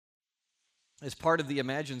as part of the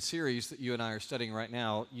Imagine series that you and I are studying right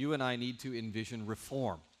now, you and I need to envision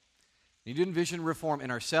reform. We need to envision reform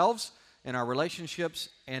in ourselves, in our relationships,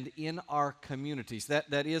 and in our communities.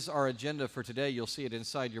 That is our agenda for today. You'll see it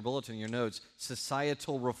inside your bulletin, your notes,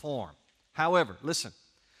 societal reform. However, listen,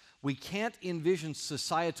 we can't envision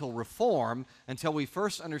societal reform until we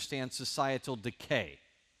first understand societal decay.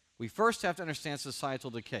 We first have to understand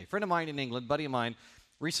societal decay. A friend of mine in England, buddy of mine,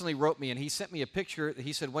 recently wrote me, and he sent me a picture.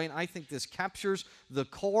 He said, Wayne, I think this captures the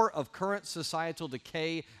core of current societal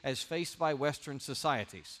decay as faced by Western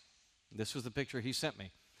societies. This was the picture he sent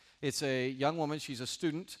me. It's a young woman. She's a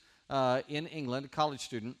student in England, a college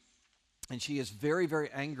student, and she is very,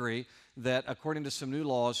 very angry that according to some new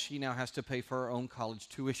laws, she now has to pay for her own college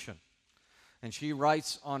tuition. And she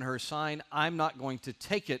writes on her sign, I'm not going to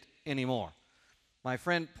take it anymore. My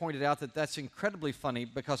friend pointed out that that's incredibly funny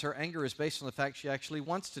because her anger is based on the fact she actually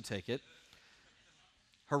wants to take it.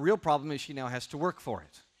 Her real problem is she now has to work for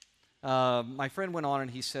it. My friend went on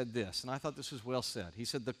and he said this, and I thought this was well said. He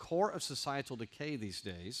said, the core of societal decay these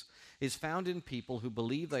days is found in people who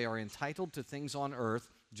believe they are entitled to things on earth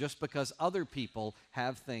just because other people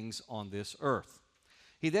have things on this earth.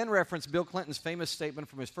 He then referenced Bill Clinton's famous statement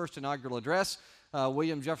from his first inaugural address.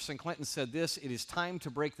 William Jefferson Clinton said this, it is time to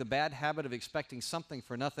break the bad habit of expecting something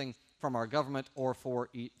for nothing from our government or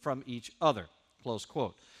from each other, close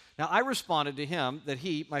quote. Now, I responded to him that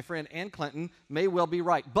he, my friend, and Clinton may well be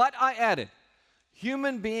right. But I added,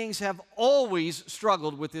 human beings have always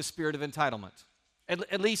struggled with this spirit of entitlement,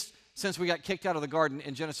 at least since we got kicked out of the garden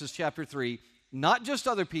in Genesis chapter 3. Not just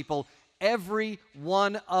other people, every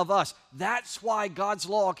one of us. That's why God's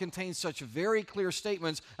law contains such very clear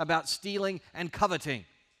statements about stealing and coveting.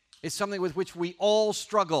 It's something with which we all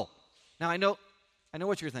struggle. Now, I know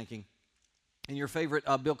what you're thinking. In your favorite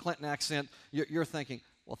Bill Clinton accent, you're thinking,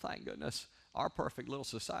 well, thank goodness, our perfect little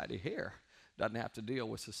society here doesn't have to deal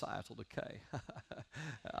with societal decay.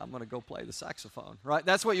 I'm going to go play the saxophone, right?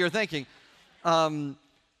 That's what you're thinking. And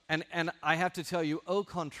I have to tell you, au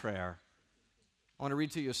contraire, I want to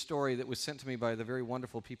read to you a story that was sent to me by the very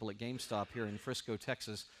wonderful people at GameStop here in Frisco,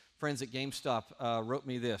 Texas. Friends at GameStop wrote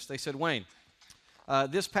me this. They said, Wayne,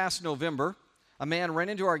 this past November, a man ran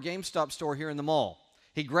into our GameStop store here in the mall.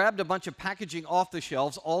 He grabbed a bunch of packaging off the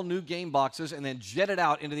shelves, all new game boxes, and then jetted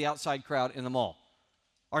out into the outside crowd in the mall.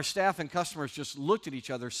 Our staff and customers just looked at each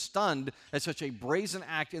other, stunned at such a brazen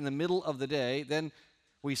act in the middle of the day. Then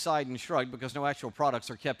we sighed and shrugged because no actual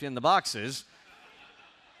products are kept in the boxes.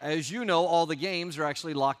 As you know, all the games are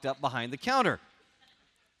actually locked up behind the counter.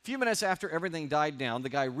 A few minutes after everything died down, the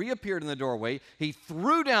guy reappeared in the doorway. He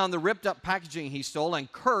threw down the ripped-up packaging he stole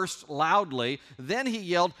and cursed loudly. Then he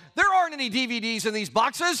yelled, "There aren't any DVDs in these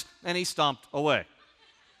boxes!" and he stomped away.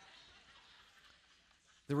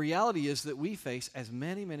 The reality is that we face, as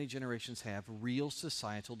many, many generations have, real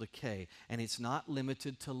societal decay. And it's not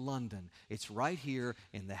limited to London. It's right here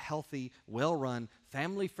in the healthy, well-run,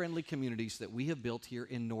 family-friendly communities that we have built here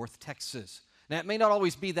in North Texas. Now, it may not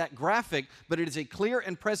always be that graphic, but it is a clear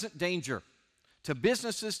and present danger to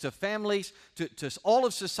businesses, to families, to all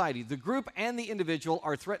of society. The group and the individual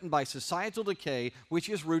are threatened by societal decay, which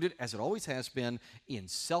is rooted, as it always has been, in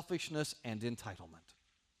selfishness and entitlement.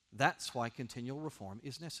 That's why continual reform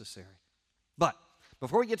is necessary. But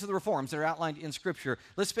before we get to the reforms that are outlined in Scripture,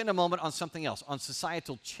 let's spend a moment on something else, on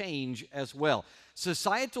societal change as well.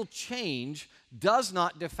 Societal change does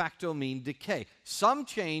not de facto mean decay. Some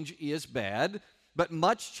change is bad, but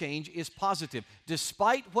much change is positive.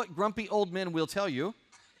 Despite what grumpy old men will tell you,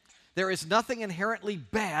 there is nothing inherently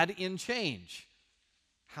bad in change.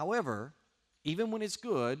 However, even when it's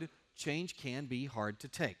good, change can be hard to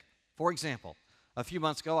take. For example, a few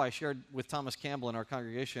months ago, I shared with Thomas Campbell in our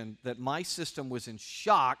congregation that my system was in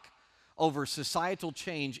shock over societal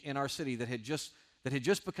change in our city that had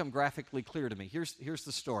just become graphically clear to me. Here's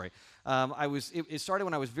the story. It started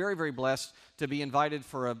when I was very, very blessed to be invited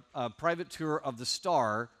for a private tour of the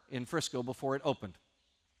Star in Frisco before it opened.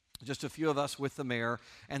 Just a few of us with the mayor,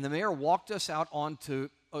 and the mayor walked us out onto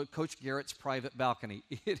Coach Garrett's private balcony.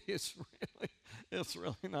 It's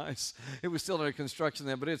really nice. It was still under construction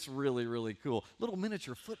then, but it's really, really cool. Little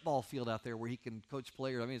miniature football field out there where he can coach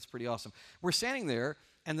players. I mean, it's pretty awesome. We're standing there,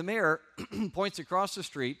 and the mayor points across the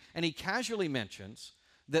street, and he casually mentions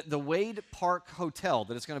that the Wade Park Hotel,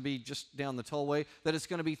 that it's going to be just down the tollway, that it's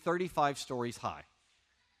going to be 35 stories high.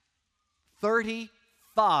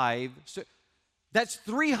 35 stories. That's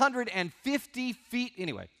 350 feet.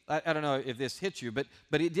 Anyway, I don't know if this hits you, but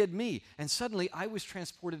it did me. And suddenly I was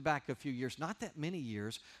transported back a few years, not that many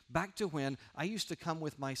years, back to when I used to come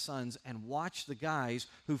with my sons and watch the guys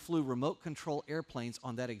who flew remote control airplanes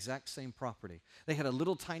on that exact same property. They had a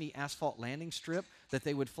little tiny asphalt landing strip that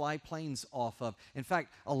they would fly planes off of. In fact,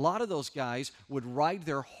 a lot of those guys would ride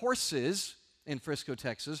their horses in Frisco,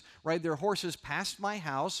 Texas, ride their horses past my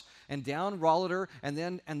house and down Rollator and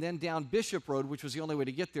then down Bishop Road, which was the only way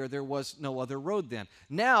to get there. There was no other road then.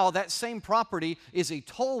 Now, that same property is a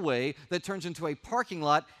tollway that turns into a parking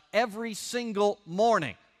lot every single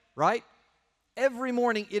morning, right? Every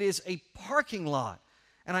morning it is a parking lot.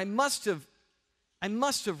 And I must have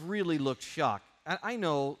really looked shocked. I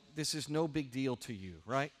know this is no big deal to you,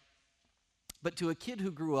 right? But to a kid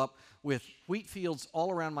who grew up with wheat fields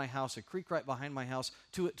all around my house, a creek right behind my house,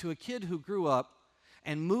 to a kid who grew up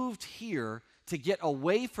and moved here to get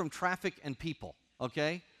away from traffic and people,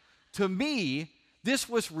 okay? To me, this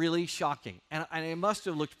was really shocking. And it must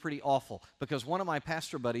have looked pretty awful because one of my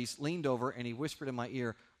pastor buddies leaned over and he whispered in my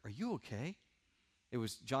ear, "Are you okay?" It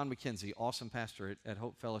was John McKenzie, awesome pastor at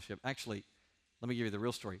Hope Fellowship. Actually, let me give you the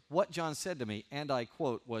real story. What John said to me, and I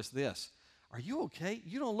quote, was this: "Are you okay?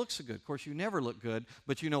 You don't look so good." Of course, you never look good,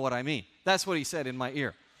 but you know what I mean. That's what he said in my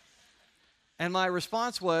ear. And my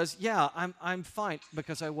response was, "Yeah, I'm fine,"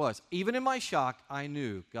 because I was. Even in my shock, I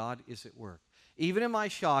knew God is at work. Even in my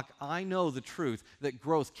shock, I know the truth that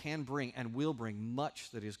growth can bring and will bring much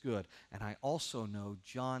that is good. And I also know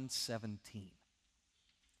John 17.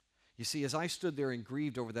 You see, as I stood there and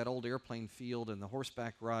grieved over that old airplane field and the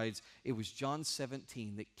horseback rides, it was John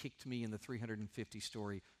 17 that kicked me in the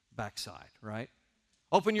 350-story backside, right?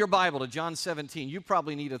 Open your Bible to John 17. You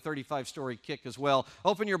probably need a 35-story kick as well.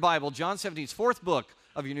 Open your Bible, John 17's fourth book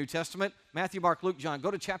of your New Testament, Matthew, Mark, Luke, John.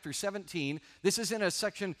 Go to chapter 17. This is in a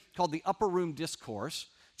section called the Upper Room Discourse.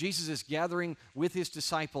 Jesus is gathering with his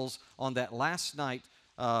disciples on that last night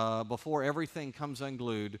before everything comes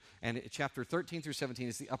unglued. And chapter 13 through 17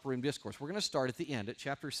 is the Upper Room Discourse. We're going to start at the end at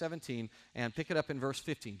chapter 17 and pick it up in verse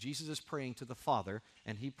 15. Jesus is praying to the Father,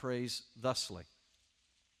 and he prays thusly.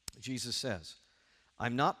 Jesus says,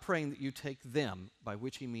 "I'm not praying that you take them," by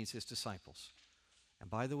which he means his disciples. And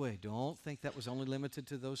by the way, don't think that was only limited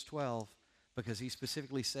to those 12, because he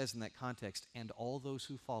specifically says in that context, "and all those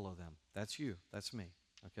who follow them." That's you, that's me,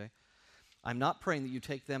 okay? "I'm not praying that you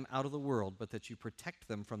take them out of the world, but that you protect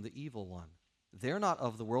them from the evil one. They're not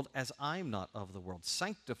of the world, as I'm not of the world.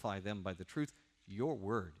 Sanctify them by the truth. Your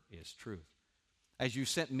word is truth. As you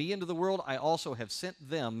sent me into the world, I also have sent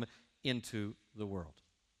them into the world."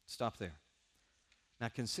 Stop there. Now,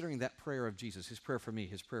 considering that prayer of Jesus, his prayer for me,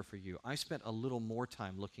 his prayer for you, I spent a little more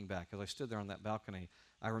time looking back. As I stood there on that balcony,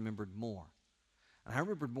 I remembered more. And I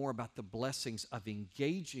remembered more about the blessings of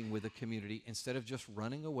engaging with a community instead of just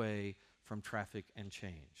running away from traffic and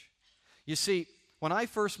change. You see, when I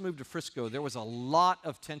first moved to Frisco, there was a lot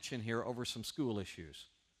of tension here over some school issues.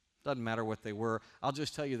 Doesn't matter what they were. I'll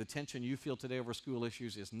just tell you, the tension you feel today over school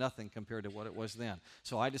issues is nothing compared to what it was then.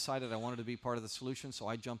 So I decided I wanted to be part of the solution, so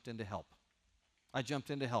I jumped in to help.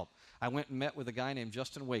 I went and met with a guy named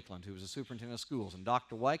Justin Wakeland, who was a superintendent of schools. And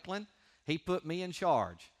Dr. Wakeland, he put me in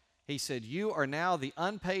charge. He said, "You are now the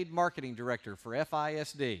unpaid marketing director for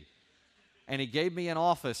FISD." And he gave me an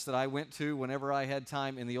office that I went to whenever I had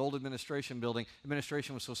time in the old administration building.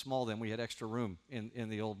 Administration was so small then, we had extra room in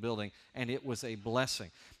the old building, and it was a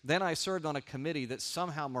blessing. Then I served on a committee that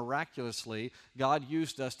somehow miraculously God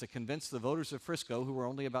used us to convince the voters of Frisco, who were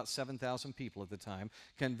only about 7,000 people at the time,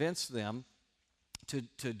 convince them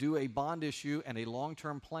to do a bond issue and a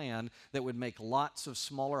long-term plan that would make lots of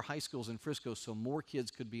smaller high schools in Frisco so more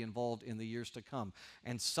kids could be involved in the years to come.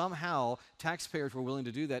 And somehow, taxpayers were willing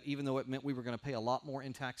to do that, even though it meant we were going to pay a lot more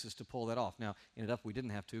in taxes to pull that off. Now, ended up we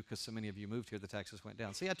didn't have to, because so many of you moved here, the taxes went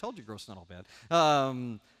down. See, I told you growth's not all bad.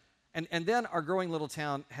 And then our growing little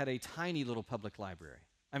town had a tiny little public library.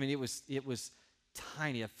 I mean, it was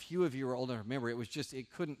tiny. A few of you are old enough to remember. It was just,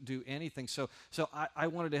 it couldn't do anything. So I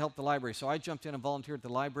wanted to help the library. So I jumped in and volunteered at the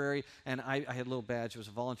library, and I had a little badge. I was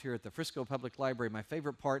a volunteer at the Frisco Public Library. My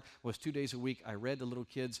favorite part was 2 days a week, I read to little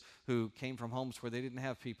kids who came from homes where they didn't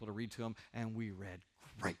have people to read to them, and we read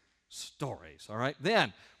great stories, all right?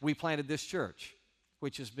 Then we planted this church,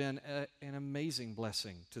 which has been an amazing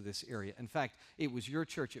blessing to this area. In fact, it was your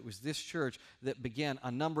church, it was this church that began a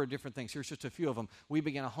number of different things. Here's just a few of them. We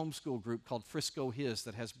began a homeschool group called Frisco His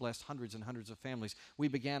that has blessed hundreds and hundreds of families. We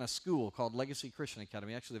began a school called Legacy Christian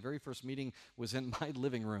Academy. Actually, the very first meeting was in my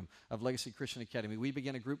living room of Legacy Christian Academy. We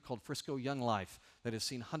began a group called Frisco Young Life that has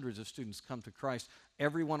seen hundreds of students come to Christ.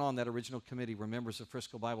 Everyone on that original committee were members of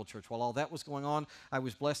Frisco Bible Church. While all that was going on, I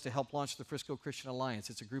was blessed to help launch the Frisco Christian Alliance.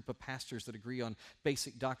 It's a group of pastors that agree on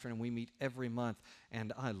basic doctrine, and we meet every month,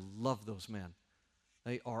 and I love those men.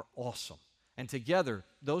 They are awesome. And together,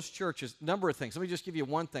 those churches, number of things. Let me just give you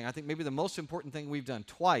one thing. I think maybe the most important thing we've done.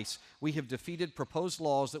 Twice, we have defeated proposed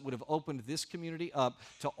laws that would have opened this community up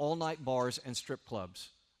to all-night bars and strip clubs.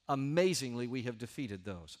 Amazingly, we have defeated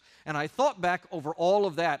those. And I thought back over all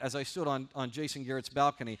of that as I stood on Jason Garrett's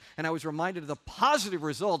balcony, and I was reminded of the positive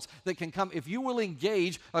results that can come if you will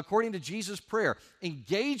engage according to Jesus' prayer.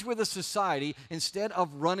 Engage with a society instead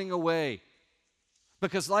of running away.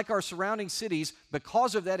 Because like our surrounding cities,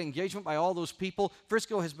 because of that engagement by all those people,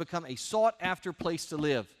 Frisco has become a sought-after place to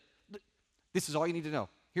live. This is all you need to know.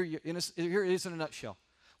 Here it is in a nutshell.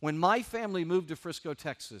 When my family moved to Frisco,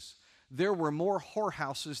 Texas, there were more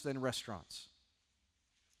whorehouses than restaurants.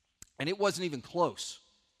 And it wasn't even close,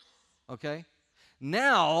 okay?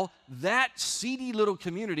 Now, that seedy little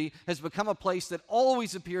community has become a place that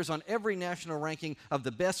always appears on every national ranking of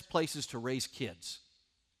the best places to raise kids.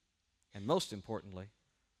 And most importantly,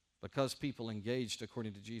 because people engaged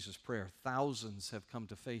according to Jesus' prayer, thousands have come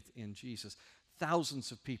to faith in Jesus.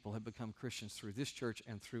 Thousands of people have become Christians through this church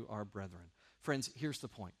and through our brethren. Friends, here's the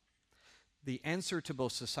point. The answer to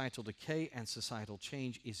both societal decay and societal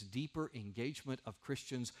change is deeper engagement of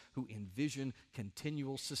Christians who envision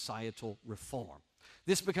continual societal reform.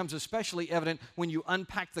 This becomes especially evident when you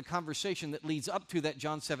unpack the conversation that leads up to that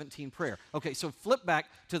John 17 prayer. Okay, so flip back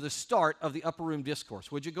to the start of the upper room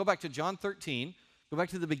discourse. Would you go back to John 13? Go back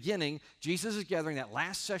to the beginning. Jesus is gathering that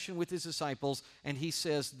last session with his disciples, and he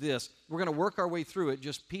says this. We're going to work our way through it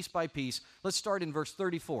just piece by piece. Let's start in verse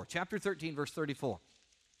 34. Chapter 13, verse 34.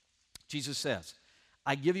 Jesus says,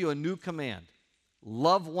 I give you a new command.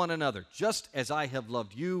 Love one another. Just as I have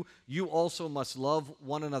loved you, you also must love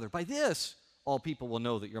one another. By this, all people will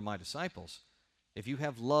know that you're my disciples, if you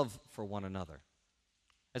have love for one another.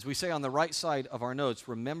 As we say on the right side of our notes,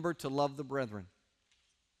 remember to love the brethren.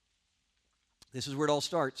 This is where it all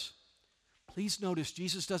starts. Please notice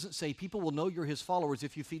Jesus doesn't say people will know you're his followers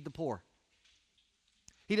if you feed the poor.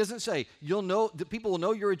 He doesn't say that people will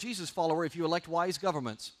know you're a Jesus follower if you elect wise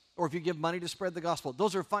governments or if you give money to spread the gospel.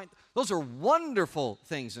 Those are fine. Those are wonderful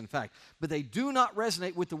things, in fact, but they do not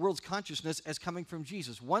resonate with the world's consciousness as coming from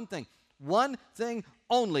Jesus. One thing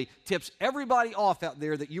only tips everybody off out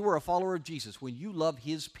there that you are a follower of Jesus: when you love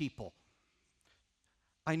his people.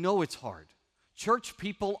 I know it's hard. Church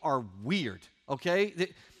people are weird, okay?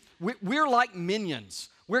 We're like minions.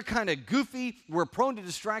 We're kind of goofy. We're prone to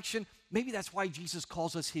distraction. Maybe that's why Jesus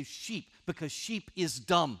calls us his sheep, because sheep is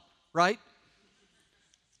dumb, right?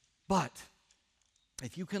 But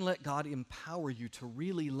if you can let God empower you to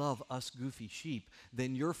really love us goofy sheep,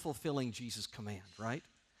 then you're fulfilling Jesus' command, right?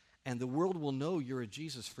 And the world will know you're a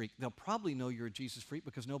Jesus freak. They'll probably know you're a Jesus freak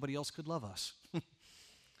because nobody else could love us.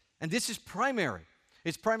 And this is primary.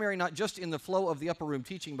 It's primary not just in the flow of the upper room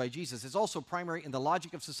teaching by Jesus. It's also primary in the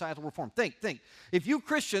logic of societal reform. Think. If you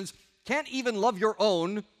Christians can't even love your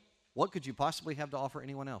own, what could you possibly have to offer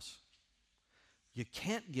anyone else? You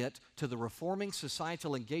can't get to the reforming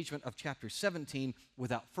societal engagement of chapter 17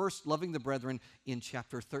 without first loving the brethren in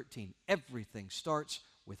chapter 13. Everything starts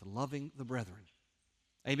with loving the brethren.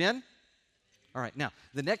 Amen? All right, now,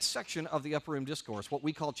 the next section of the upper room discourse, what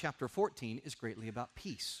we call chapter 14, is greatly about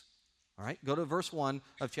peace. All right, go to verse 1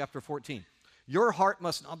 of chapter 14. Your heart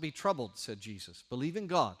must not be troubled, said Jesus. Believe in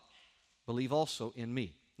God. Believe also in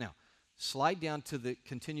me. Now, slide down to the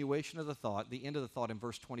continuation of the thought, the end of the thought in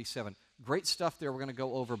verse 27. Great stuff there we're going to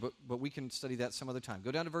go over, but we can study that some other time.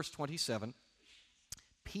 Go down to verse 27.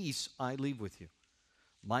 Peace I leave with you.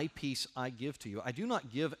 My peace I give to you. I do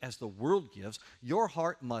not give as the world gives. Your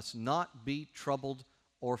heart must not be troubled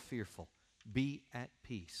or fearful. Be at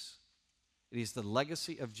peace. It is the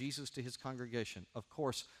legacy of Jesus to his congregation. Of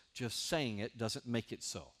course, just saying it doesn't make it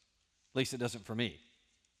so. At least it doesn't for me.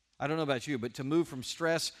 I don't know about you, but to move from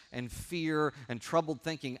stress and fear and troubled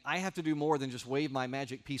thinking, I have to do more than just wave my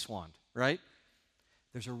magic peace wand, right?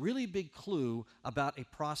 There's a really big clue about a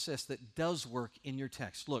process that does work in your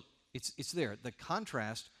text. Look, it's there, the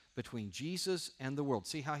contrast between Jesus and the world.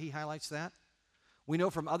 See how he highlights that? We know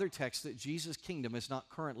from other texts that Jesus' kingdom is not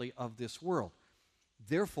currently of this world.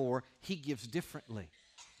 Therefore, he gives differently.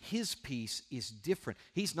 His peace is different.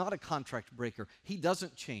 He's not a contract breaker. He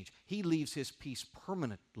doesn't change. He leaves his peace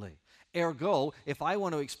permanently. Ergo, if I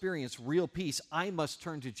want to experience real peace, I must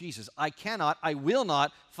turn to Jesus. I will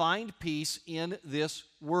not find peace in this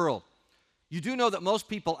world. You do know that most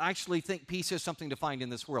people actually think peace is something to find in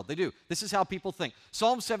this world. They do. This is how people think.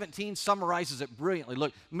 Psalm 17 summarizes it brilliantly.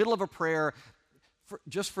 Look, middle of a prayer,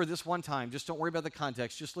 just for this one time, just don't worry about the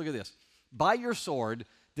context, just look at this. By your sword,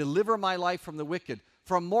 deliver my life from the wicked,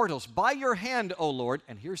 from mortals, by your hand, O Lord.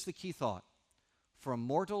 And here's the key thought: from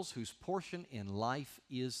mortals whose portion in life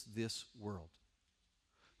is this world.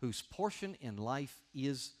 Whose portion in life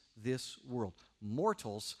is this world.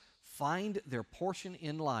 Mortals find their portion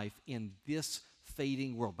in life in this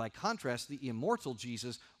fading world. By contrast, the immortal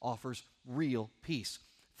Jesus offers real peace.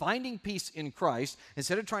 Finding peace in Christ,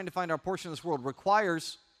 instead of trying to find our portion in this world,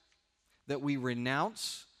 requires that we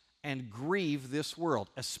renounce and grieve this world,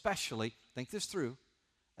 especially, think this through,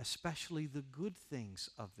 especially the good things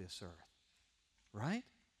of this earth. Right?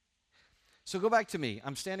 So go back to me.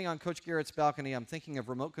 I'm standing on Coach Garrett's balcony. I'm thinking of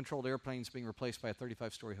remote-controlled airplanes being replaced by a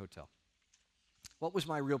 35-story hotel. What was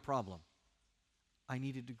my real problem? I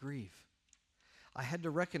needed to grieve. I had to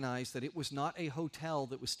recognize that it was not a hotel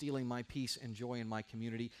that was stealing my peace and joy in my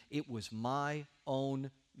community. It was my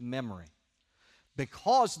own memory.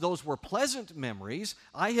 Because those were pleasant memories,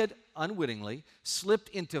 I had unwittingly slipped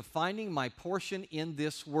into finding my portion in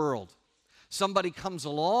this world. Somebody comes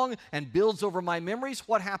along and builds over my memories,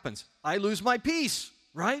 what happens? I lose my peace,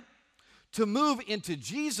 right? To move into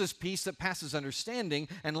Jesus' peace that passes understanding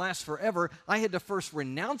and lasts forever, I had to first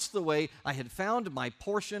renounce the way I had found my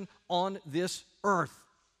portion on this earth.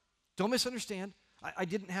 Don't misunderstand. I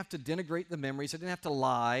didn't have to denigrate the memories. I didn't have to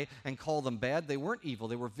lie and call them bad. They weren't evil.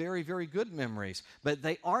 They were very, very good memories. But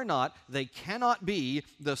they cannot be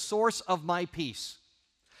the source of my peace.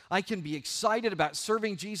 I can be excited about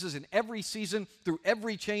serving Jesus in every season, through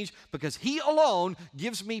every change, because He alone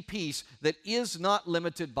gives me peace that is not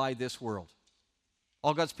limited by this world.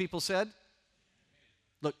 All God's people said?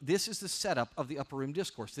 Look, this is the setup of the Upper Room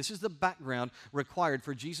Discourse. This is the background required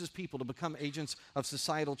for Jesus' people to become agents of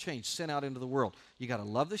societal change sent out into the world. You got to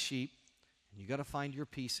love the sheep, and you got to find your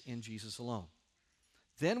peace in Jesus alone.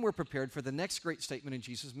 Then we're prepared for the next great statement in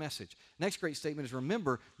Jesus' message. Next great statement is,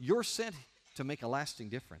 remember, you're sent to make a lasting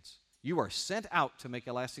difference. You are sent out to make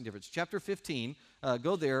a lasting difference. Chapter 15,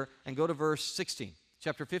 go there and go to verse 16.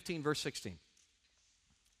 Chapter 15, verse 16.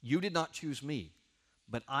 You did not choose me,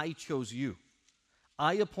 but I chose you.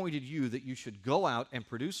 I appointed you that you should go out and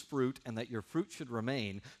produce fruit, and that your fruit should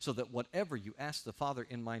remain, so that whatever you ask the Father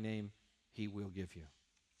in my name, He will give you.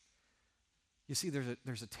 You see,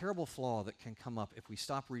 there's a terrible flaw that can come up if we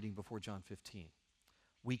stop reading before John 15.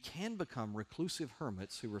 We can become reclusive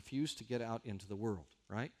hermits who refuse to get out into the world,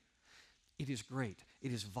 right? It is great.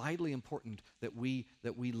 It is vitally important that we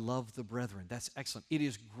love the brethren. That's excellent. It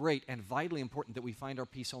is great and vitally important that we find our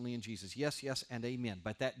peace only in Jesus. Yes, yes, and amen.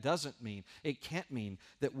 But that doesn't mean, it can't mean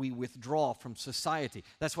that we withdraw from society.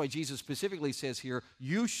 That's why Jesus specifically says here,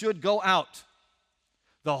 you should go out.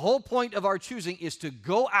 The whole point of our choosing is to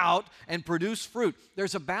go out and produce fruit.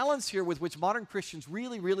 There's a balance here with which modern Christians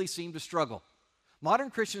really, really seem to struggle.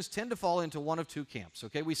 Modern Christians tend to fall into one of two camps,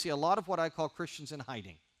 okay? We see a lot of what I call Christians in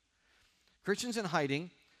hiding. Christians in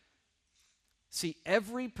hiding see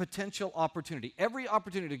every potential opportunity. Every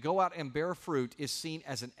opportunity to go out and bear fruit is seen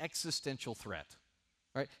as an existential threat.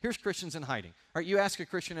 Right? Here's Christians in hiding. All right, you ask a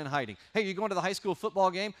Christian in hiding, hey, you going to the high school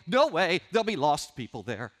football game? No way, there'll be lost people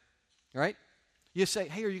there. Right? You say,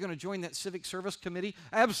 hey, are you going to join that civic service committee?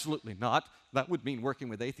 Absolutely not. That would mean working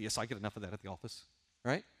with atheists. I get enough of that at the office.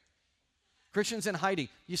 Right? Christians in hiding.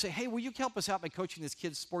 You say, hey, will you help us out by coaching this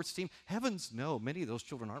kid's sports team? Heavens no, many of those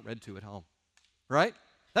children aren't read to at home. Right?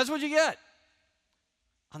 That's what you get.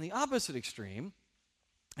 On the opposite extreme,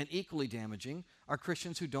 and equally damaging, are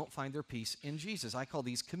Christians who don't find their peace in Jesus. I call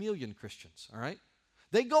these chameleon Christians, all right?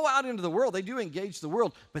 They go out into the world, they do engage the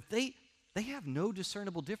world, but they have no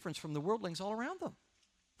discernible difference from the worldlings all around them.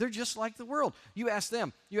 They're just like the world. You ask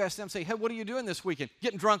them, say, hey, what are you doing this weekend?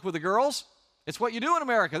 Getting drunk with the girls? It's what you do in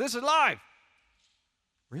America. This is live.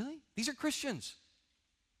 Really? These are Christians.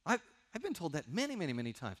 I've been told that many, many,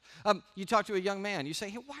 many times. You talk to a young man. You say,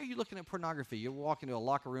 hey, why are you looking at pornography? You walk into a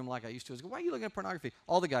locker room like I used to. I go, why are you looking at pornography?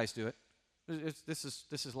 All the guys do it. This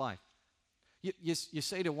is life. You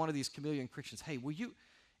say to one of these chameleon Christians, hey, will you,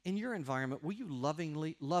 in your environment, will you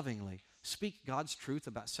lovingly speak God's truth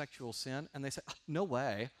about sexual sin? And they say, oh, no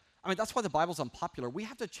way. I mean, that's why the Bible's unpopular. We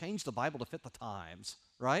have to change the Bible to fit the times,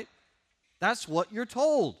 right? That's what you're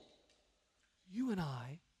told. You and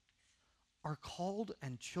I are called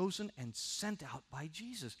and chosen and sent out by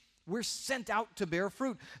Jesus. We're sent out to bear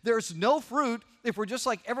fruit. There's no fruit if we're just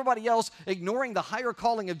like everybody else, ignoring the higher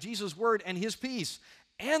calling of Jesus' word and His peace.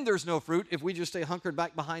 And there's no fruit if we just stay hunkered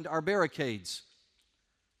back behind our barricades.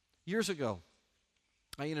 Years ago,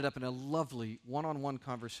 I ended up in a lovely one-on-one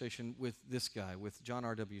conversation with this guy, with John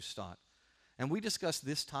R.W. Stott. And we discussed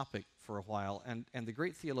this topic for a while, and the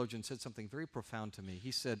great theologian said something very profound to me.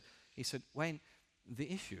 He said, Wayne,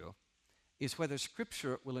 The issue is whether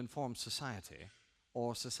Scripture will inform society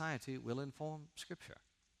or society will inform Scripture.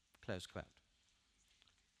 Close quote.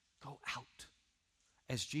 Go out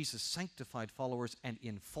as Jesus' sanctified followers and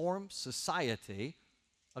inform society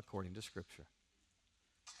according to Scripture.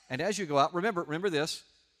 And as you go out, remember this,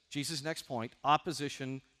 Jesus' next point,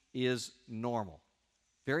 opposition is normal.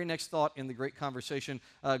 Very next thought in the great conversation,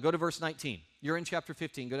 go to verse 19. You're in chapter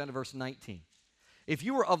 15, go down to verse 19. If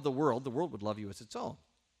you were of the world would love you as its own.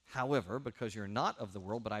 However, because you're not of the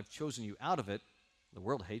world, but I've chosen you out of it, the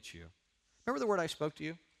world hates you. Remember the word I spoke to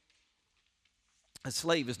you? A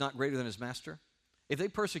slave is not greater than his master. If they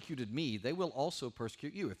persecuted me, they will also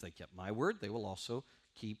persecute you. If they kept my word, they will also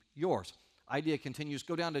keep yours. Idea continues.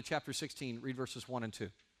 Go down to chapter 16, read verses 1 and 2.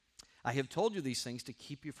 I have told you these things to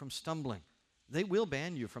keep you from stumbling. They will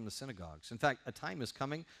ban you from the synagogues. In fact, a time is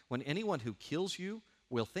coming when anyone who kills you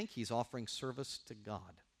will think he's offering service to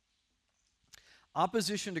God.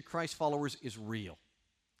 Opposition to Christ's followers is real.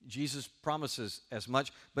 Jesus promises as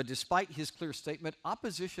much, but despite his clear statement,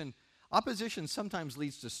 opposition sometimes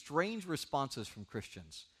leads to strange responses from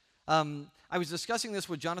Christians. I was discussing this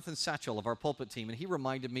with Jonathan Satchel of our pulpit team, and he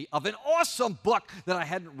reminded me of an awesome book that I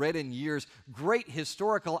hadn't read in years. Great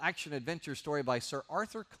historical action-adventure story by Sir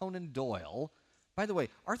Arthur Conan Doyle. By the way,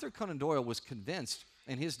 Arthur Conan Doyle was convinced,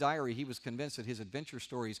 in his diary, he was convinced that his adventure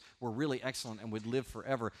stories were really excellent and would live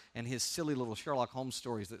forever, and his silly little Sherlock Holmes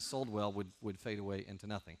stories that sold well would fade away into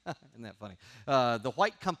nothing. Isn't that funny? The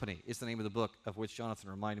White Company is the name of the book of which Jonathan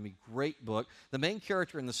reminded me. Great book. The main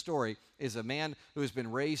character in the story is a man who has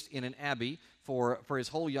been raised in an abbey for his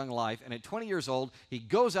whole young life, and at 20 years old, he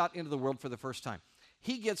goes out into the world for the first time.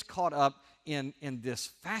 He gets caught up in this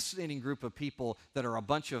fascinating group of people that are a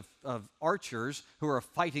bunch of archers who are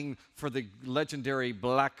fighting for the legendary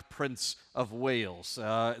Black Prince of Wales.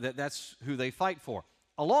 That's who they fight for.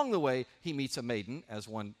 Along the way, he meets a maiden, as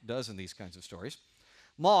one does in these kinds of stories.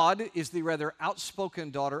 Maud is the rather outspoken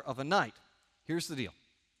daughter of a knight. Here's the deal.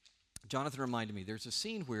 Jonathan reminded me, there's a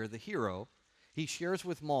scene where the hero, he shares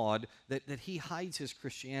with Maud that he hides his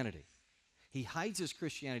Christianity. He hides his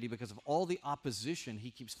Christianity because of all the opposition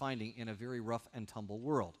he keeps finding in a very rough and tumble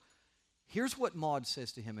world. Here's what Maud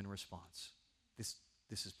says to him in response. This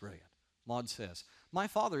is brilliant. Maud says, my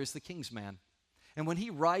father is the king's man, and when he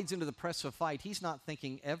rides into the press of fight, he's not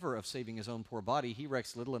thinking ever of saving his own poor body. He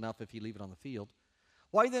recks little enough if he leave it on the field.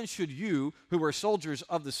 Why then should you, who are soldiers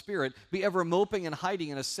of the Spirit, be ever moping and hiding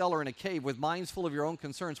in a cellar in a cave with minds full of your own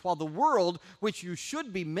concerns, while the world, which you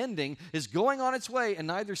should be mending, is going on its way and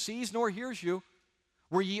neither sees nor hears you?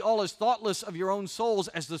 Were ye all as thoughtless of your own souls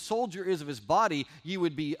as the soldier is of his body, ye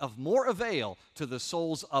would be of more avail to the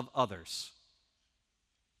souls of others.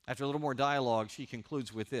 After a little more dialogue, she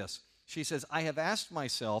concludes with this. She says, I have asked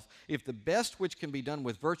myself if the best which can be done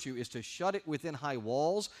with virtue is to shut it within high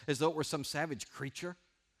walls as though it were some savage creature.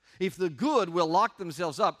 If the good will lock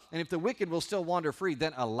themselves up, and if the wicked will still wander free,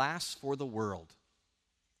 then alas for the world.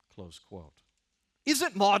 Close quote.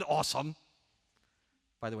 Isn't Maud awesome?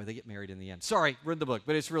 By the way, they get married in the end. Sorry, read the book,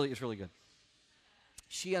 but it's really good.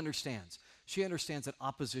 She understands. She understands that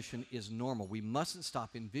opposition is normal. We mustn't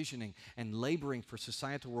stop envisioning and laboring for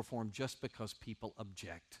societal reform just because people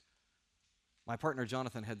object. My partner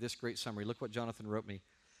Jonathan had this great summary. Look what Jonathan wrote me.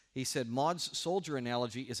 He said, Maud's soldier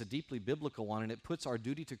analogy is a deeply biblical one, and it puts our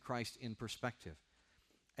duty to Christ in perspective.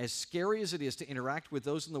 As scary as it is to interact with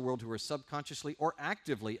those in the world who are subconsciously or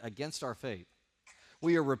actively against our faith,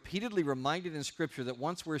 we are repeatedly reminded in Scripture that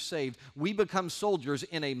once we're saved, we become soldiers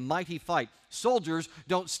in a mighty fight. Soldiers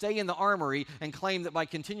don't stay in the armory and claim that by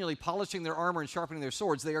continually polishing their armor and sharpening their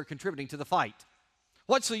swords, they are contributing to the fight.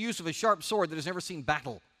 What's the use of a sharp sword that has never seen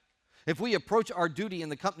battle? If we approach our duty in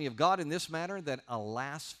the company of God in this manner, then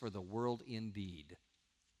alas for the world indeed.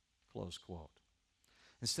 Close quote.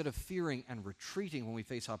 Instead of fearing and retreating when we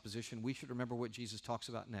face opposition, we should remember what Jesus talks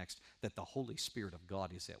about next, that the Holy Spirit of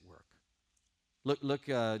God is at work. Look,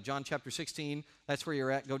 John chapter 16, that's where you're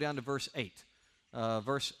at. Go down to verse 8.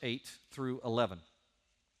 Verse 8 through 11.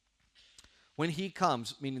 When he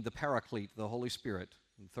comes, meaning the Paraclete, the Holy Spirit,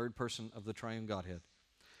 the third person of the triune Godhead,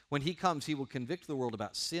 when he comes, he will convict the world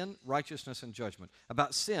about sin, righteousness, and judgment.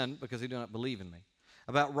 About sin, because they do not believe in me.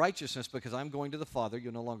 About righteousness, because I'm going to the Father,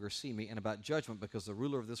 you'll no longer see me. And about judgment, because the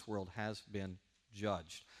ruler of this world has been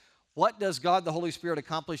judged. What does God, the Holy Spirit,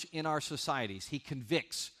 accomplish in our societies? He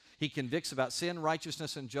convicts. He convicts about sin,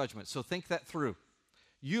 righteousness, and judgment. So think that through.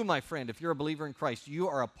 You, my friend, if you're a believer in Christ, you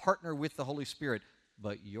are a partner with the Holy Spirit,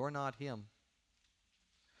 but you're not him.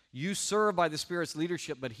 You serve by the Spirit's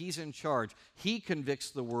leadership, but he's in charge. He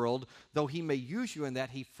convicts the world, though he may use you in that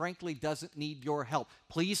he frankly doesn't need your help.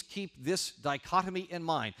 Please keep this dichotomy in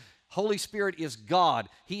mind. Holy Spirit is God.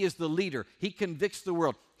 He is the leader. He convicts the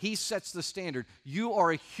world. He sets the standard. You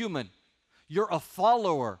are a human. You're a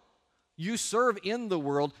follower. You serve in the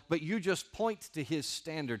world, but you just point to His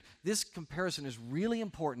standard. This comparison is really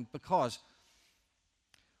important because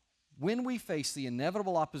when we face the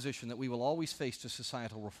inevitable opposition that we will always face to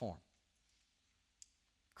societal reform,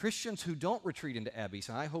 Christians who don't retreat into abbeys,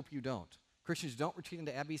 and I hope you don't, Christians who don't retreat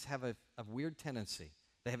into abbeys have a weird tendency.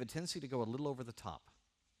 They have a tendency to go a little over the top.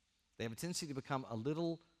 They have a tendency to become a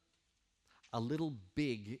little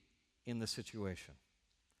big in the situation.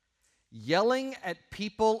 Yelling at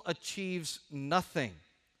people achieves nothing.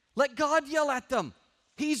 Let God yell at them.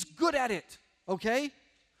 He's good at it, okay?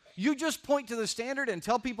 You just point to the standard and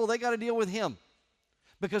tell people they got to deal with Him.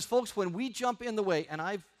 Because, folks, when we jump in the way, and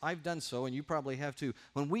I've done so, and you probably have too,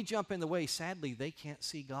 when we jump in the way, sadly, they can't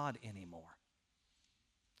see God anymore.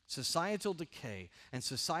 Societal decay and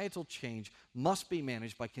societal change must be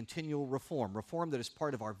managed by continual reform that is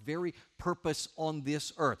part of our very purpose on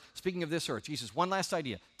this earth. Speaking of this earth, Jesus, one last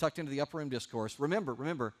idea tucked into the upper room discourse.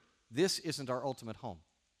 Remember, this isn't our ultimate home.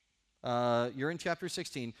 You're in chapter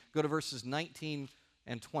 16. Go to verses 19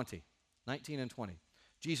 and 20. 19 and 20.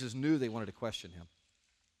 Jesus knew they wanted to question Him.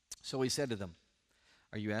 So He said to them,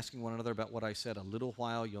 are you asking one another about what I said? A little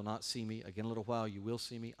while you'll not see me. Again, a little while you will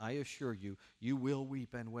see me. I assure you, you will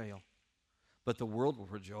weep and wail. But the world will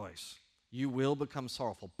rejoice. You will become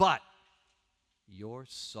sorrowful. But your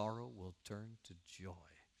sorrow will turn to joy.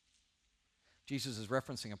 Jesus is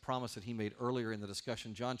referencing a promise that He made earlier in the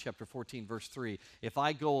discussion. John chapter 14, verse 3. If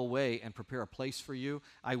I go away and prepare a place for you,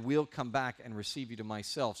 I will come back and receive you to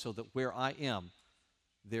myself, so that where I am,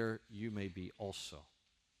 there you may be also.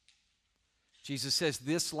 Jesus says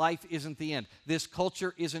this life isn't the end. This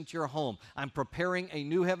culture isn't your home. I'm preparing a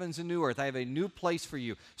new heavens and new earth. I have a new place for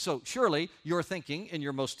you. So surely you're thinking in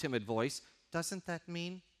your most timid voice, doesn't that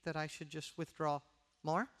mean that I should just withdraw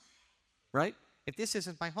more? Right? If this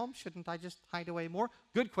isn't my home, shouldn't I just hide away more?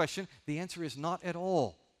 Good question. The answer is not at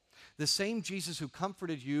all. The same Jesus who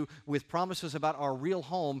comforted you with promises about our real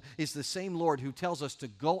home is the same Lord who tells us to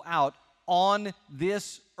go out on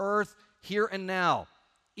this earth here and now.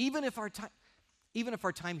 Even if our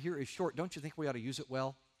time here is short, don't you think we ought to use it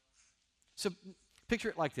well? So picture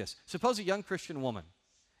it like this. Suppose a young Christian woman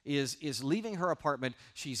is leaving her apartment.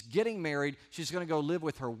 She's getting married. She's going to go live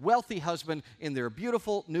with her wealthy husband in their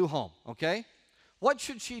beautiful new home, okay? What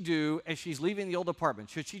should she do as she's leaving the old apartment?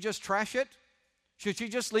 Should she just trash it? Should she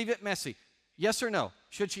just leave it messy? Yes or no?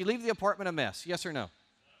 Should she leave the apartment a mess? Yes or no?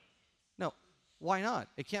 No. Why not?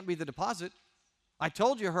 It can't be the deposit. I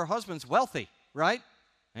told you her husband's wealthy, right?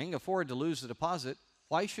 I can afford to lose the deposit.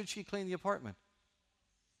 Why should she clean the apartment?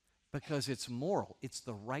 Because it's moral. It's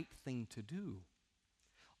the right thing to do.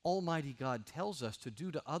 Almighty God tells us to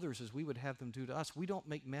do to others as we would have them do to us. We don't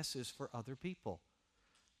make messes for other people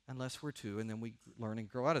unless we're to, and then we learn and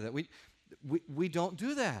grow out of that. We don't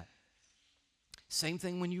do that. Same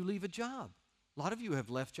thing when you leave a job. A lot of you have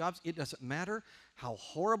left jobs. It doesn't matter how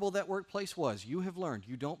horrible that workplace was. You have learned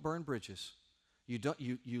you don't burn bridges.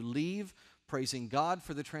 You leave praising God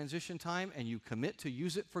for the transition time, and you commit to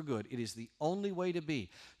use it for good. It is the only way to be.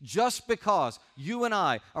 Just because you and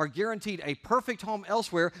I are guaranteed a perfect home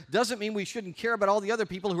elsewhere doesn't mean we shouldn't care about all the other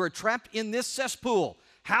people who are trapped in this cesspool.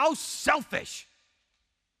 How selfish!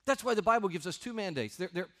 That's why the Bible gives us two mandates.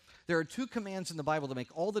 There are two commands in the Bible that make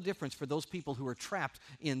all the difference for those people who are trapped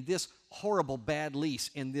in this horrible bad lease,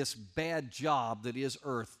 in this bad job that is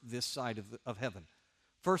earth, this side of heaven.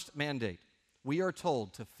 First mandate, we are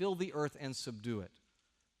told to fill the earth and subdue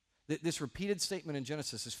it. This repeated statement in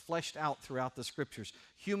Genesis is fleshed out throughout the Scriptures.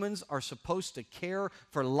 Humans are supposed to care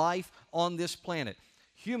for life on this planet.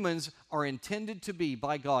 Humans are intended to be,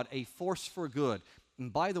 by God, a force for good.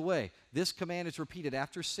 And by the way, this command is repeated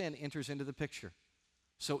after sin enters into the picture.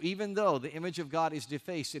 So even though the image of God is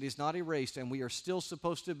defaced, it is not erased, and we are still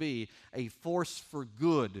supposed to be a force for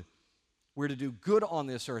good. We're to do good on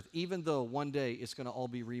this earth, even though one day it's going to all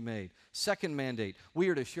be remade. Second mandate, we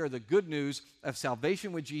are to share the good news of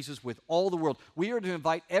salvation with Jesus with all the world. We are to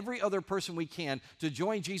invite every other person we can to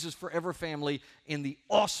join Jesus Forever family in the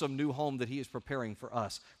awesome new home that He is preparing for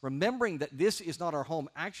us. Remembering that this is not our home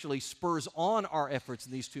actually spurs on our efforts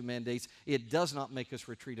in these two mandates. It does not make us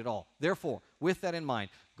retreat at all. Therefore, with that in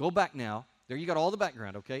mind, go back now. There you got all the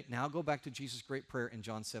background, okay? Now go back to Jesus' great prayer in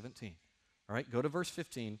John 17. All right, go to verse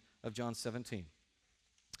 15 of John 17.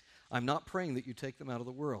 I'm not praying that you take them out of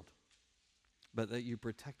the world, but that you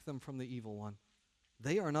protect them from the evil one.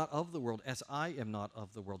 They are not of the world, as I am not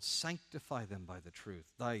of the world. Sanctify them by the truth.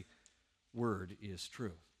 Thy word is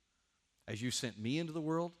truth. As you sent me into the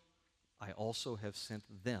world, I also have sent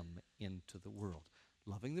them into the world.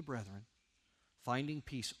 loving the brethren, finding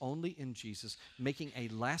peace only in Jesus, making a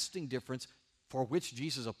lasting difference for which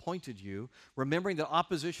Jesus appointed you, remembering that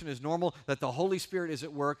opposition is normal, that the Holy Spirit is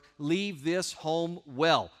at work. Leave this home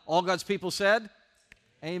well. All God's people said?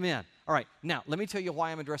 Amen. All right, now let me tell you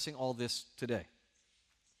why I'm addressing all this today.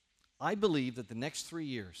 I believe that the next 3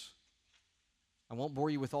 years, I won't bore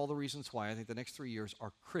you with all the reasons why, I think the next 3 years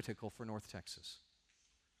are critical for North Texas.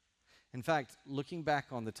 In fact, looking back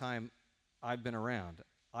on the time I've been around,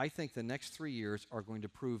 I think the next 3 years are going to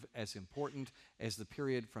prove as important as the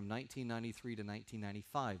period from 1993 to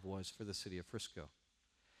 1995 was for the city of Frisco.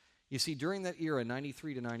 You see, during that era,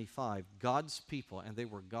 93 to 95, God's people, and they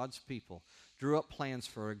were God's people, drew up plans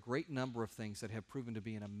for a great number of things that have proven to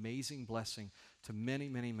be an amazing blessing to many,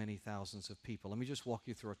 many, many thousands of people. Let me just walk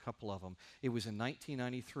you through a couple of them. It was in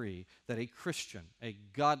 1993 that a Christian, a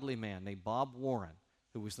godly man named Bob Warren,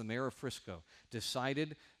 who was the mayor of Frisco,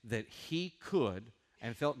 decided that he could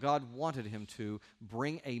and felt God wanted him to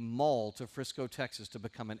bring a mall to Frisco, Texas to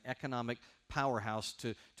become an economic powerhouse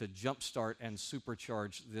to jumpstart and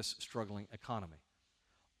supercharge this struggling economy.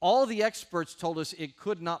 All the experts told us it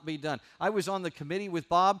could not be done. I was on the committee with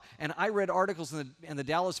Bob, and I read articles in the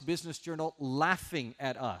Dallas Business Journal laughing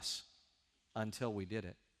at us until we did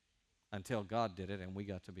it, until God did it, and we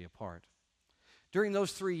got to be a part. During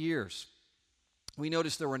those 3 years, we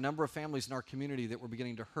noticed there were a number of families in our community that were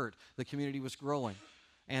beginning to hurt. The community was growing.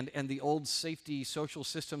 And the old safety social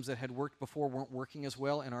systems that had worked before weren't working as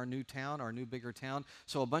well in our new town, our new bigger town.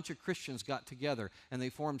 So a bunch of Christians got together, and they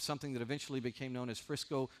formed something that eventually became known as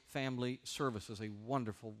Frisco Family Services, a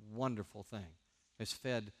wonderful, wonderful thing. It's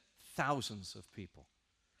fed thousands of people.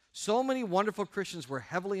 So many wonderful Christians were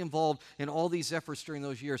heavily involved in all these efforts during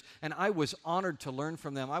those years, and I was honored to learn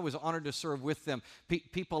from them. I was honored to serve with them.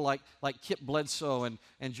 People like Kip Bledsoe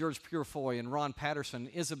and George Purefoy and Ron Patterson,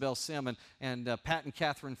 Isabel Sim, and Pat and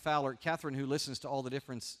Catherine Fowler. Catherine, who listens to All the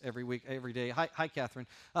Difference every week, every day. Hi, Catherine.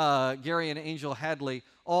 Gary and Angel Hadley,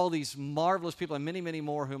 all these marvelous people, and many, many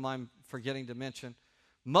more whom I'm forgetting to mention.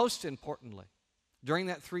 Most importantly, during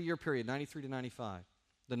that 3-year period, 93 to 95,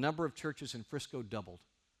 the number of churches in Frisco doubled.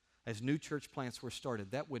 As new church plants were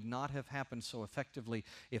started. That would not have happened so effectively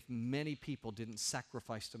if many people didn't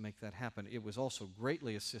sacrifice to make that happen. It was also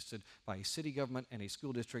greatly assisted by a city government and a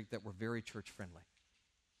school district that were very church-friendly.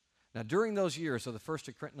 Now, during those years of the first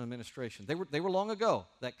Clinton administration, they were long ago,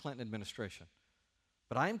 that Clinton administration.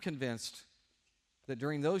 But I am convinced that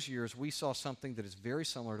during those years, we saw something that is very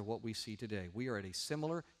similar to what we see today. We are at a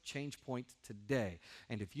similar change point today.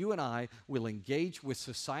 And if you and I will engage with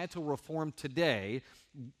societal reform today,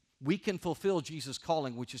 we can fulfill Jesus'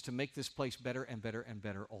 calling, which is to make this place better and better and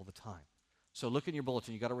better all the time. So look in your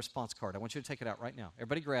bulletin. You got a response card. I want you to take it out right now.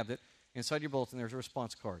 Everybody grabbed it. Inside your bulletin, there's a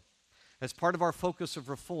response card. As part of our focus of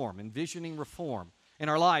reform, envisioning reform in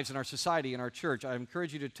our lives, in our society, in our church, I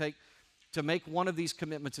encourage you to make one of these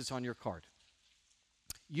commitments. It's on your card.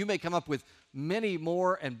 You may come up with many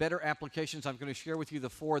more and better applications. I'm going to share with you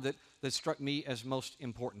the 4 that struck me as most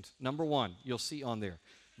important. Number 1, you'll see on there.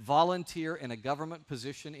 Volunteer in a government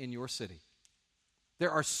position in your city. There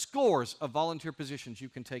are scores of volunteer positions you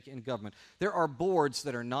can take in government. There are boards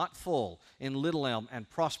that are not full in Little Elm and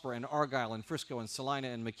Prosper and Argyle and Frisco and Salina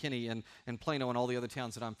and McKinney and Plano and all the other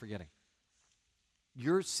towns that I'm forgetting.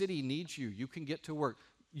 Your city needs you. You can get to work.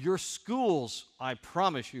 Your schools, I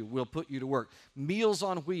promise you, will put you to work. Meals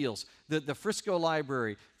on Wheels, the Frisco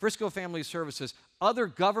Library, Frisco Family Services, other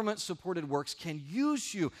government-supported works can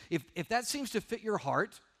use you. If that seems to fit your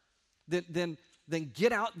heart, then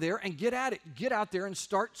get out there and get at it. Get out there and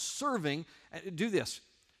start serving. Do this.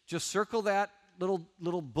 Just circle that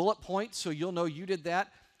little bullet point so you'll know you did that.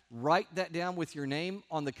 Write that down with your name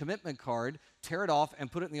on the commitment card, tear it off,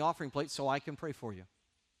 and put it in the offering plate so I can pray for you.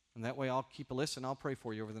 And that way I'll keep a list and I'll pray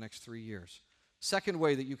for you over the next 3 years. Second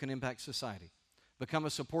way that you can impact society. Become a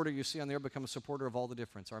supporter. You see on there, become a supporter of All the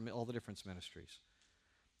Difference, All the Difference ministries.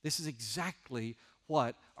 This is exactly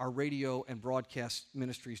what our radio and broadcast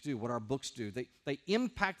ministries do, what our books do. They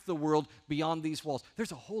impact the world beyond these walls.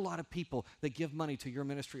 There's a whole lot of people that give money to your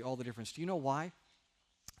ministry, All the Difference. Do you know why?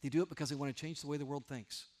 They do it because they want to change the way the world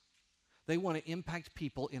thinks. They want to impact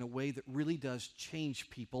people in a way that really does change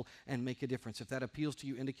people and make a difference. If that appeals to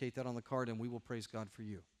you, indicate that on the card, and we will praise God for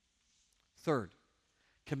you. Third,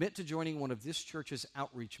 commit to joining one of this church's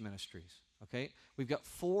outreach ministries. Okay? We've got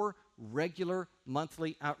 4 regular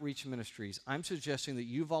monthly outreach ministries. I'm suggesting that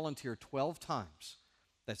you volunteer 12 times.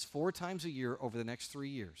 That's 4 times a year over the next 3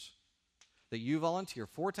 years. That you volunteer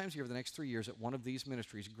 4 times a year over the next 3 years at one of these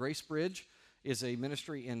ministries. Grace Bridge is a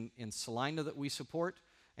ministry in Salina that we support,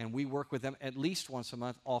 and we work with them at least once a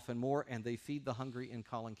month, often more, and they feed the hungry in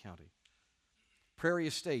Collin County. Prairie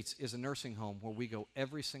Estates is a nursing home where we go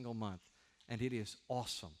every single month, and it is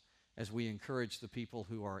awesome as we encourage the people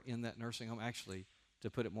who are in that nursing home, actually,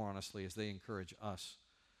 to put it more honestly, as they encourage us.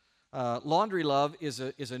 Laundry Love is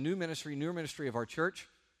a newer ministry of our church.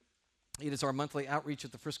 It is our monthly outreach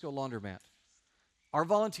at the Frisco Laundromat. Our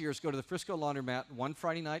volunteers go to the Frisco Laundromat one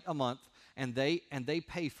Friday night a month, and they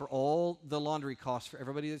pay for all the laundry costs for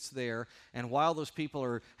everybody that's there. And while those people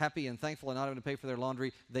are happy and thankful and not having to pay for their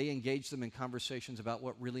laundry, they engage them in conversations about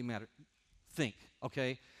what really matters. Think,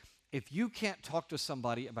 okay? If you can't talk to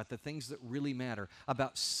somebody about the things that really matter,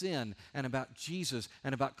 about sin and about Jesus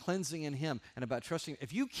and about cleansing in Him and about trusting,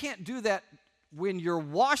 if you can't do that when you're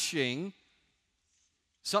washing,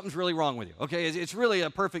 something's really wrong with you, okay? It's really a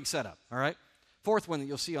perfect setup, all right? Fourth one that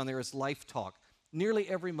you'll see on there is Life Talk. Nearly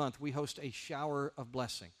every month we host a shower of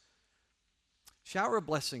blessing. Shower of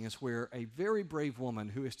blessing is where a very brave woman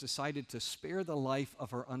who has decided to spare the life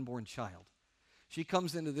of her unborn child, she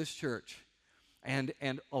comes into this church, and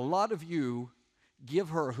a lot of you give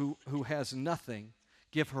her, who has nothing,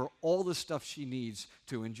 give her all the stuff she needs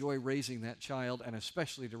to enjoy raising that child, and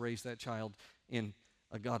especially to raise that child in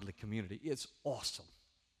a godly community. It's awesome.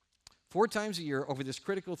 4 times a year over this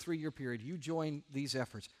critical 3-year period, you join these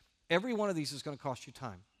efforts. Every one of these is going to cost you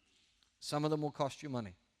time. Some of them will cost you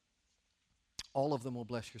money. All of them will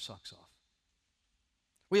bless your socks off.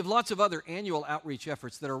 We have lots of other annual outreach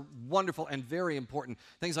efforts that are wonderful and very important.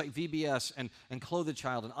 Things like VBS and Clothe the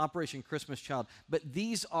Child and Operation Christmas Child. But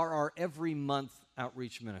these are our every month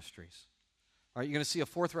outreach ministries. All right, you're going to see a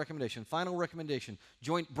fourth recommendation. Final recommendation.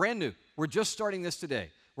 Join, brand new. We're just starting this today.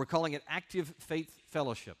 We're calling it Active Faith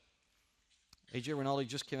Fellowship. A.J. Rinaldi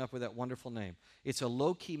just came up with that wonderful name. It's a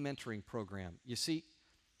low-key mentoring program. You see,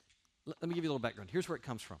 let me give you a little background. Here's where it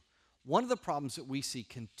comes from. One of the problems that we see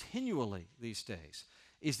continually these days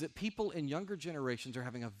is that people in younger generations are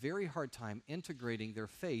having a very hard time integrating their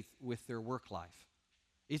faith with their work life.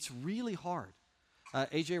 It's really hard.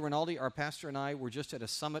 A.J. Rinaldi, our pastor, and I were just at a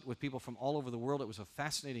summit with people from all over the world. It was a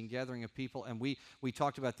fascinating gathering of people, and we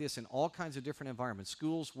talked about this in all kinds of different environments,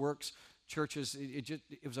 schools, works, churches. It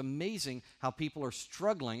was amazing how people are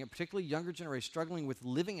struggling, and particularly younger generations, struggling with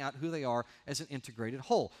living out who they are as an integrated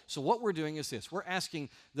whole. So what we're doing is this. We're asking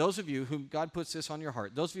those of you whom God puts this on your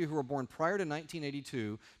heart, those of you who were born prior to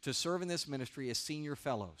 1982, to serve in this ministry as senior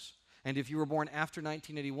fellows. And if you were born after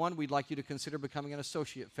 1981, we'd like you to consider becoming an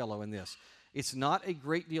associate fellow in this. It's not a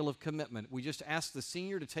great deal of commitment. We just ask the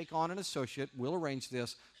senior to take on an associate. We'll arrange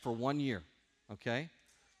this for 1 year, okay?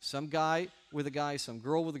 Some guy with a guy, some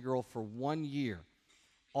girl with a girl for 1 year.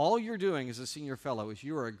 All you're doing as a senior fellow is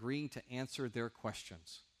you are agreeing to answer their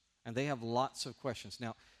questions. And they have lots of questions.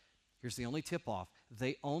 Now, here's the only tip-off.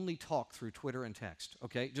 They only talk through Twitter and text,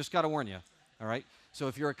 okay? Just got to warn you, all right? So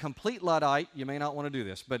if you're a complete Luddite, you may not want to do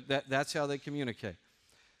this, but that's how they communicate.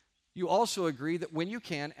 You also agree that when you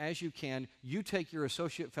can, as you can, you take your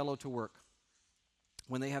associate fellow to work.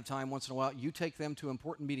 When they have time once in a while, you take them to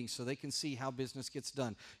important meetings so they can see how business gets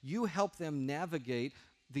done. You help them navigate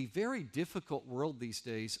the very difficult world these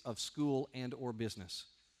days of school and or business.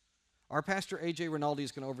 Our pastor, A.J. Rinaldi,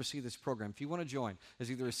 is going to oversee this program. If you want to join as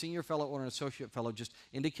either a senior fellow or an associate fellow, just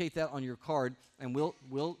indicate that on your card, and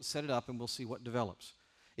we'll set it up and we'll see what develops.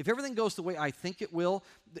 If everything goes the way I think it will,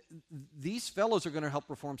 these fellows are going to help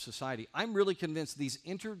reform society. I'm really convinced these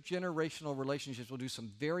intergenerational relationships will do some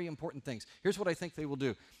very important things. Here's what I think they will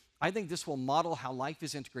do. I think this will model how life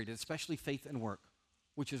is integrated, especially faith and work,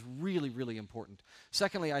 which is really, really important.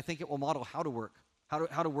 Secondly, I think it will model how to work,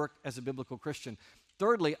 how to work as a biblical Christian.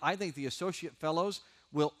 Thirdly, I think the associate fellows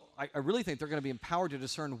I really think they're going to be empowered to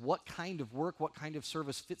discern what kind of work, what kind of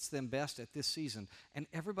service fits them best at this season. And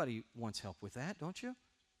everybody wants help with that, don't you?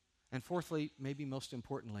 And fourthly, maybe most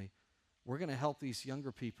importantly, we're going to help these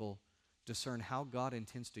younger people discern how God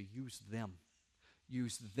intends to use them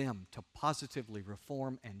to positively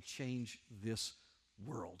reform and change this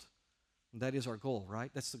world. And that is our goal,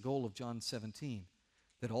 right? That's the goal of John 17,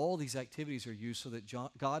 that all these activities are used so that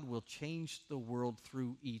God will change the world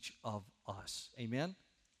through each of us. Amen?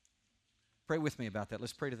 Pray with me about that.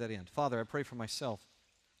 Let's pray to that end. Father, I pray for myself.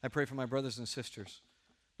 I pray for my brothers and sisters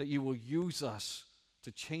that you will use us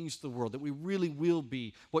to change the world, that we really will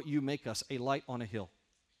be what you make us, a light on a hill.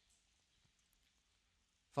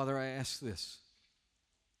 Father, I ask this,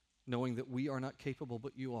 knowing that we are not capable,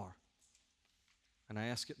 but you are. And I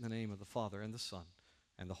ask it in the name of the Father and the Son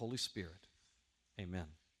and the Holy Spirit. Amen.